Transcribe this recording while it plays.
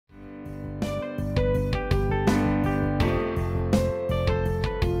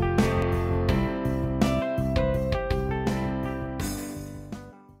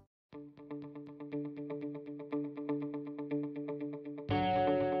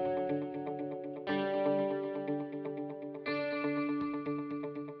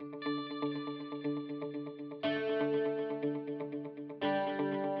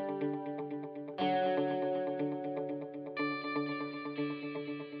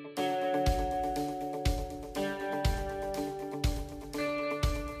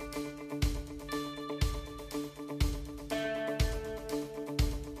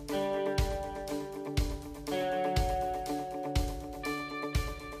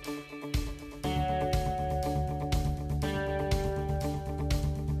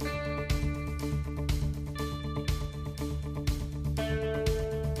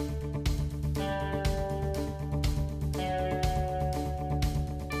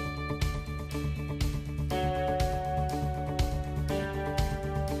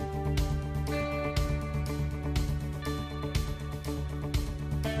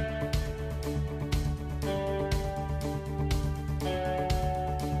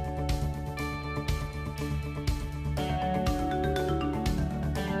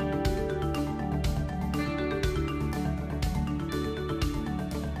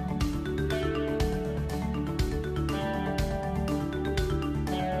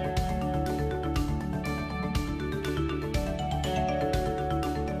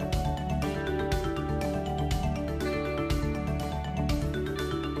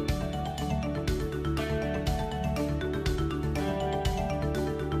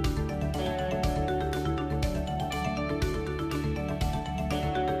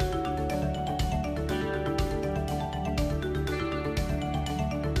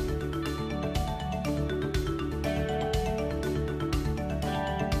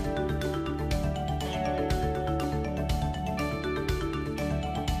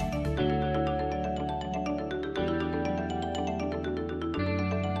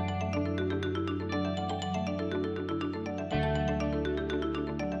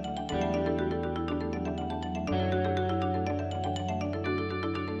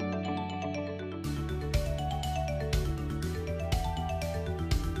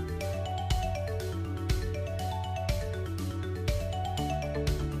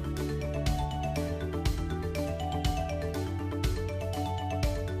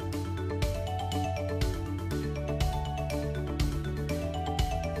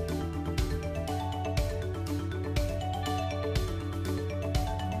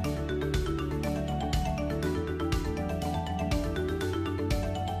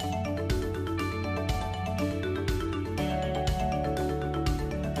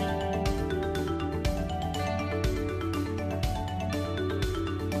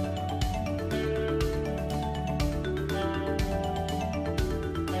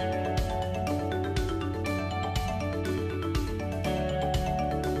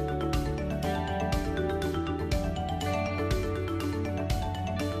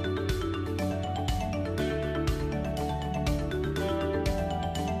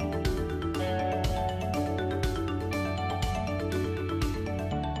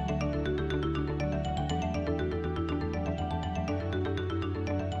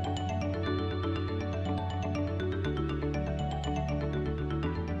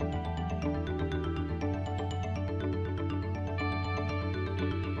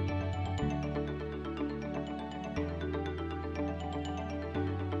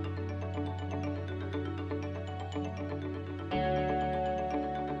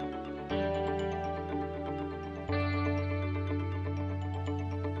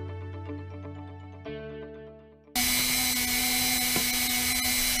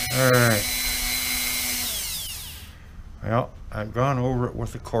Alright. Well, I've gone over it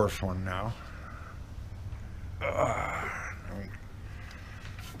with the coarse one now.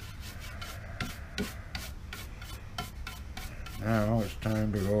 Now it's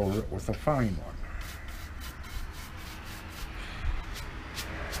time to go over it with the fine one.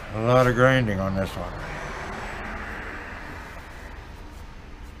 A lot of grinding on this one.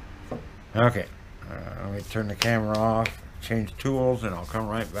 Okay, let me turn the camera off, change tools, and I'll come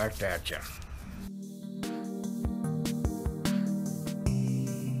right back at you.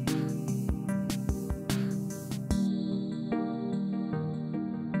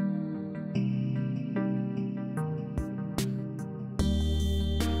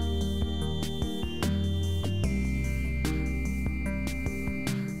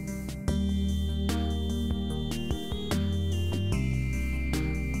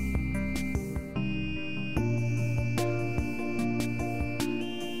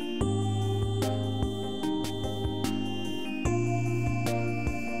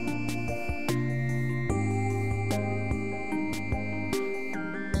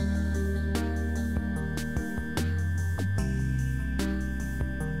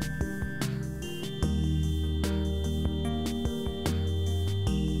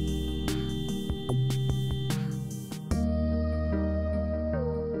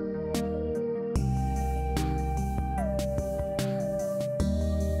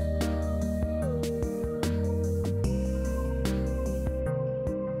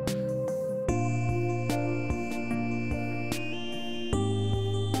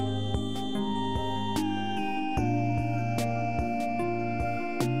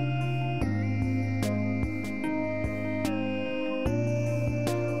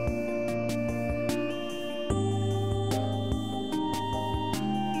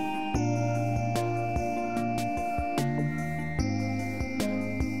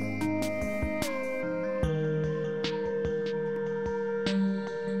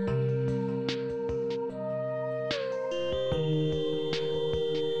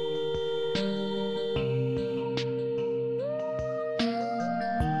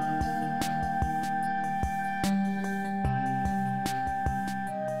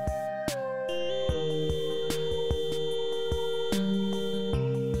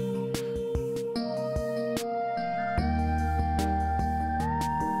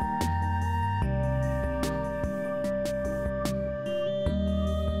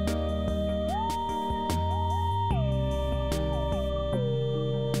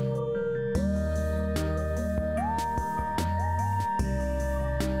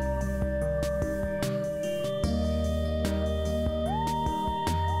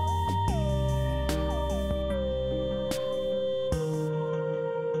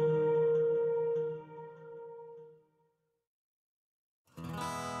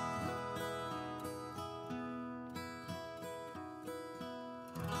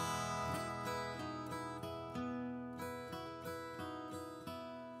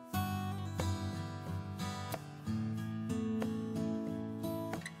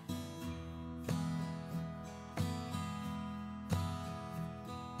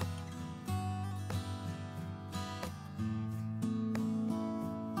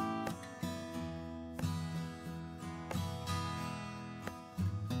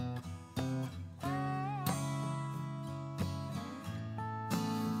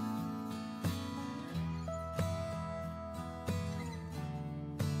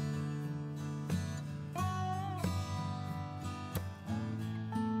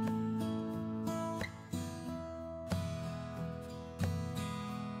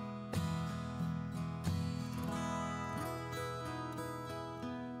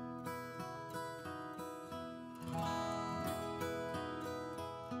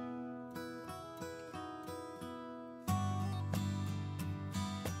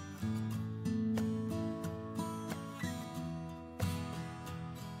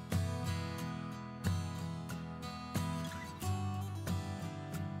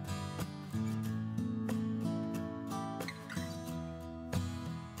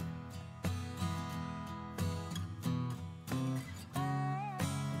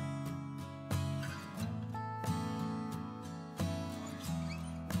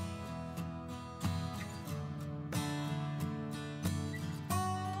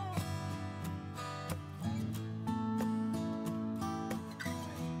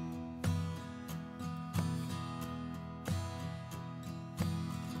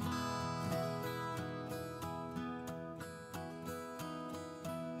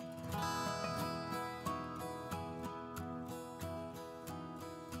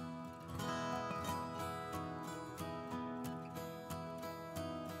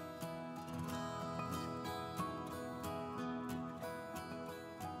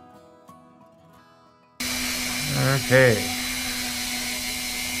 Okay.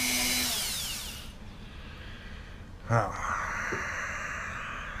 Oh.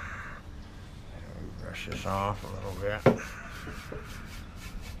 Brush this off a little bit.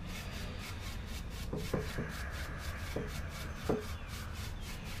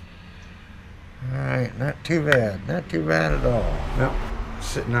 Alright, not too bad. Not too bad at all. Well,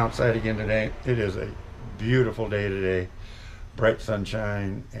 sitting outside again today. It is a beautiful day today. Bright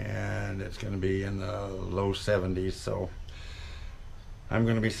sunshine, and it's going to be in the low 70s. So I'm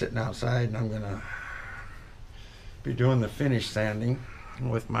going to be sitting outside, and I'm going to be doing the finish sanding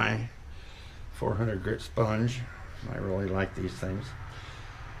with my 400 grit sponge. I really like these things.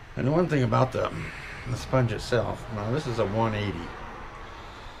 And the one thing about the sponge itself, now this is a 180.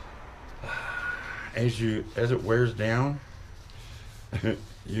 As it wears down,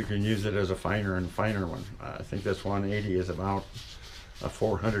 you can use it as a finer and finer one. I think this 180 is about a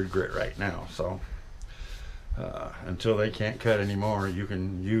 400 grit right now. So until they can't cut anymore, you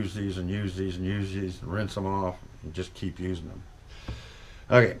can use these and use these and use these and rinse them off and just keep using them.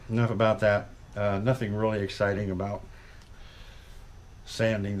 Okay, enough about that. Nothing really exciting about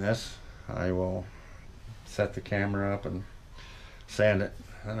sanding this. I will set the camera up and sand it,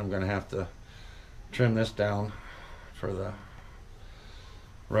 and I'm going to have to trim this down for the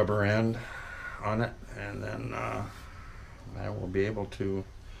rubber end on it, and then I will be able to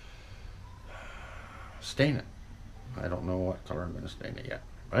stain it. I don't know what color I'm going to stain it yet.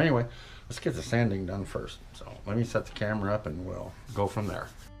 But anyway, let's get the sanding done first. So let me set the camera up and we'll go from there.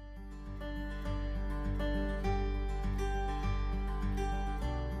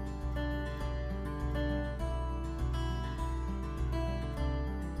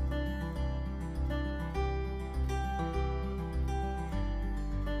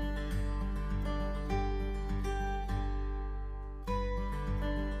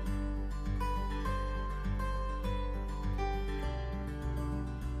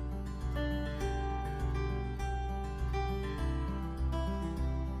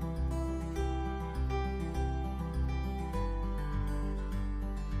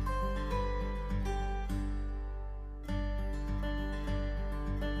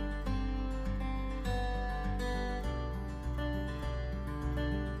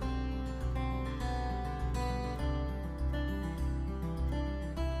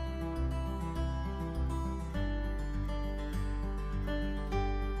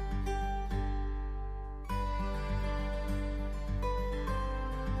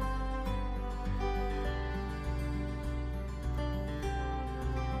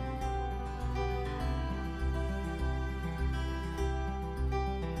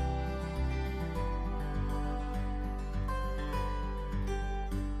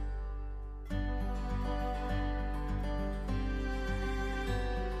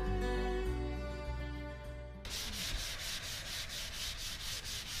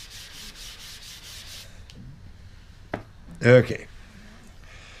 Okay.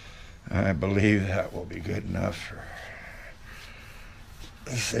 I believe that will be good enough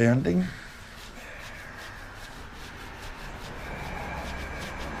for sanding.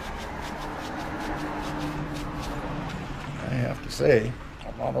 I have to say,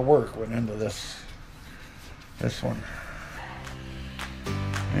 a lot of work went into this one.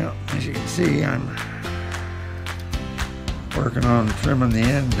 Yeah, as you can see, I'm working on trimming the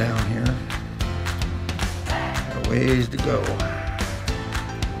end down here. Got a ways to go.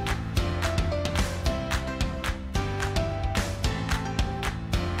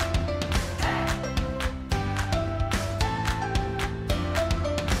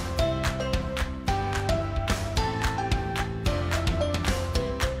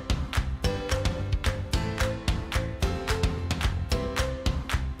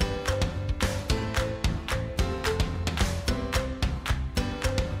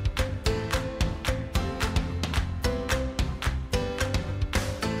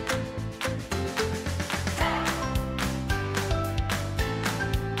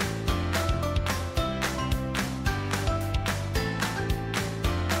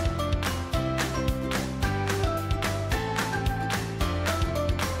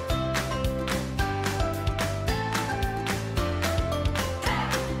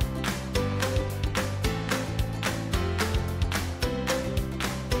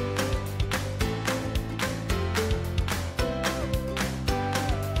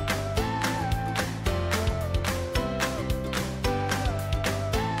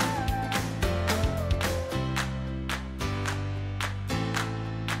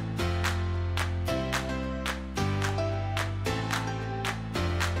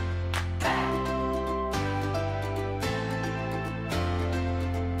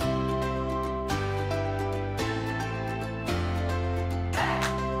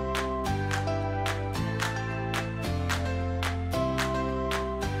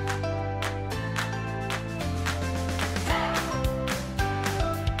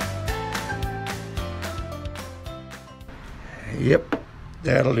 Yep,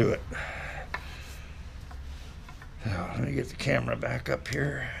 that'll do it. Now, let me get the camera back up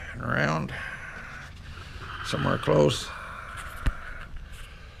here and around. Somewhere close.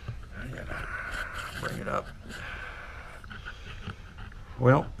 I gotta bring it up.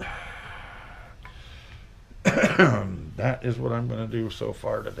 Well, that is what I'm going to do so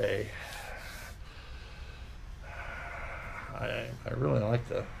far today. I really like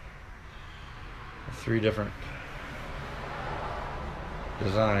the 3 different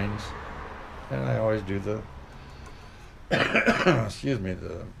designs, and I always do the excuse me,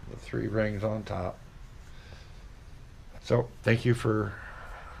 the 3 rings on top. So thank you for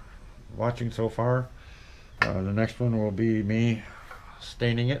watching so far. The next one will be me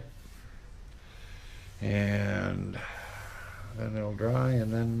staining it, and then it'll dry,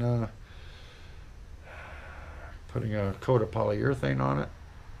 and then putting a coat of polyurethane on it,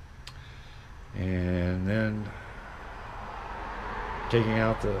 and then taking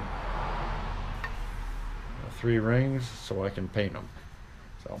out the 3 rings so I can paint them.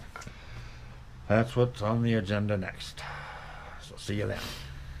 So that's what's on the agenda next. So see you then.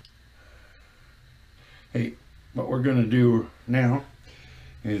 Hey, what we're going to do now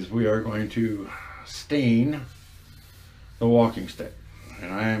is we are going to stain the walking stick,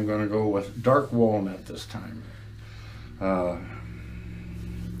 and I am going to go with dark walnut this time.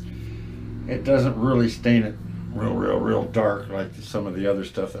 It doesn't really stain it real dark like some of the other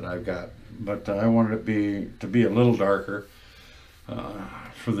stuff that I've got, but I wanted it to be a little darker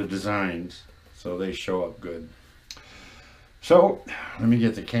for the designs so they show up good. So let me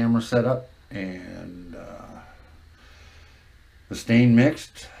get the camera set up and the stain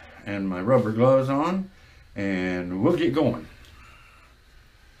mixed and my rubber gloves on, and we'll get going.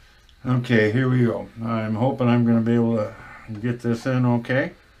 Okay, here we go. I'm hoping I'm going to be able to get this in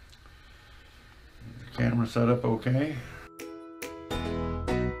okay. The camera set up okay.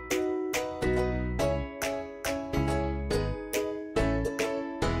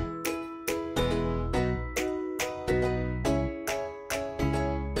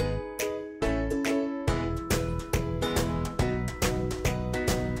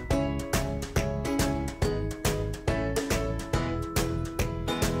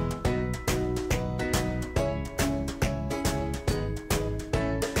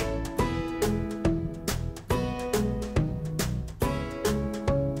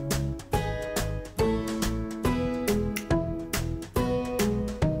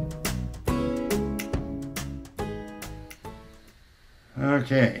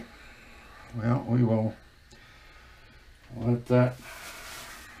 Okay, well, we will let that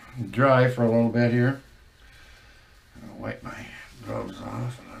dry for a little bit here. I'll wipe my gloves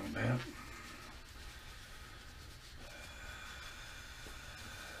off a little bit.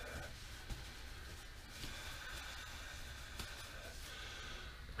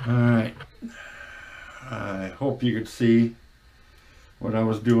 Alright, I hope you could see what I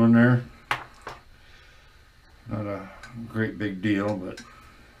was doing there. Not a great big deal, but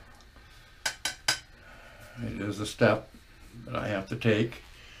it is a step that I have to take.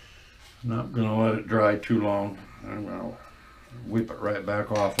 I'm not going to let it dry too long. I'm going to whip it right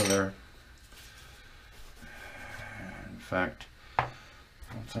back off of there. In fact,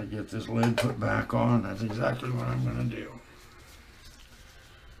 once I get this lid put back on, that's exactly what I'm going to do.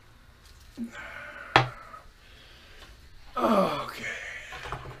 Okay.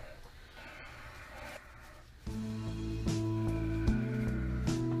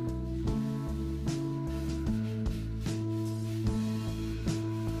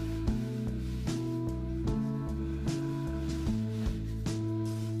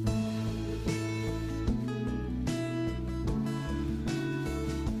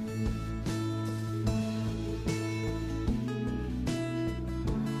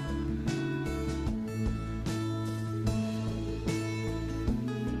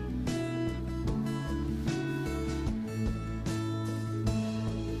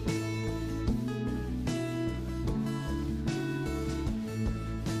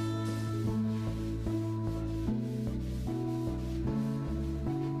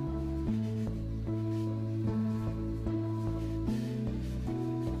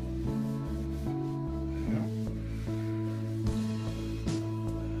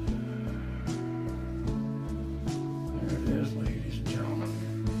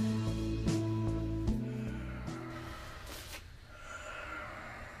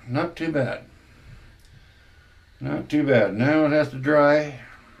 Not too bad. Not too bad. Now it has to dry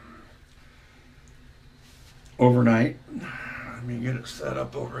overnight. Let me get it set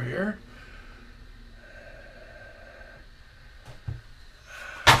up over here.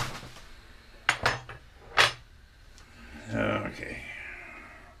 Okay.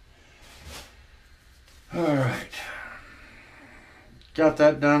 got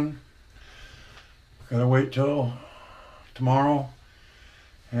that done. Gotta wait till tomorrow,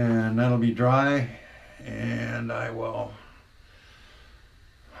 and that'll be dry, and I will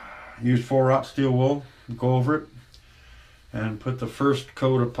use 4-aught steel wool, go over it, and put the first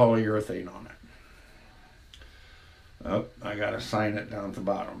coat of polyurethane on it. Oh, I gotta sign it down at the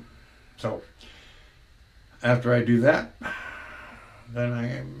bottom. So after I do that, then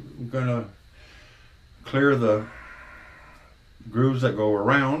I'm gonna clear the grooves that go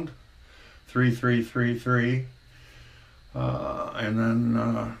around 3, 3, 3, 3, and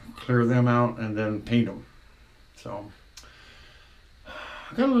then clear them out and then paint them. So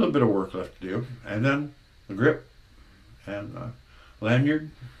I got a little bit of work left to do, and then the grip and the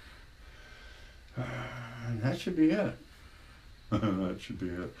lanyard, and that should be it. That should be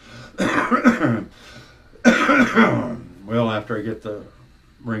it. Well, after I get the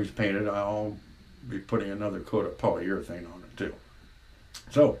rings painted, I'll be putting another coat of polyurethane on it too.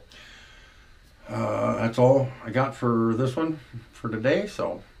 So that's all I got for this one for today.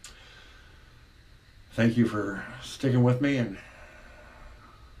 So thank you for sticking with me, and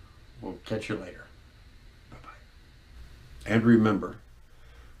we'll catch you later. Bye-bye. And remember,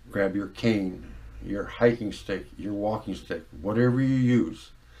 grab your cane, your hiking stick, your walking stick, whatever you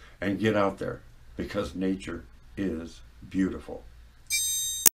use, and get out there, because nature is beautiful.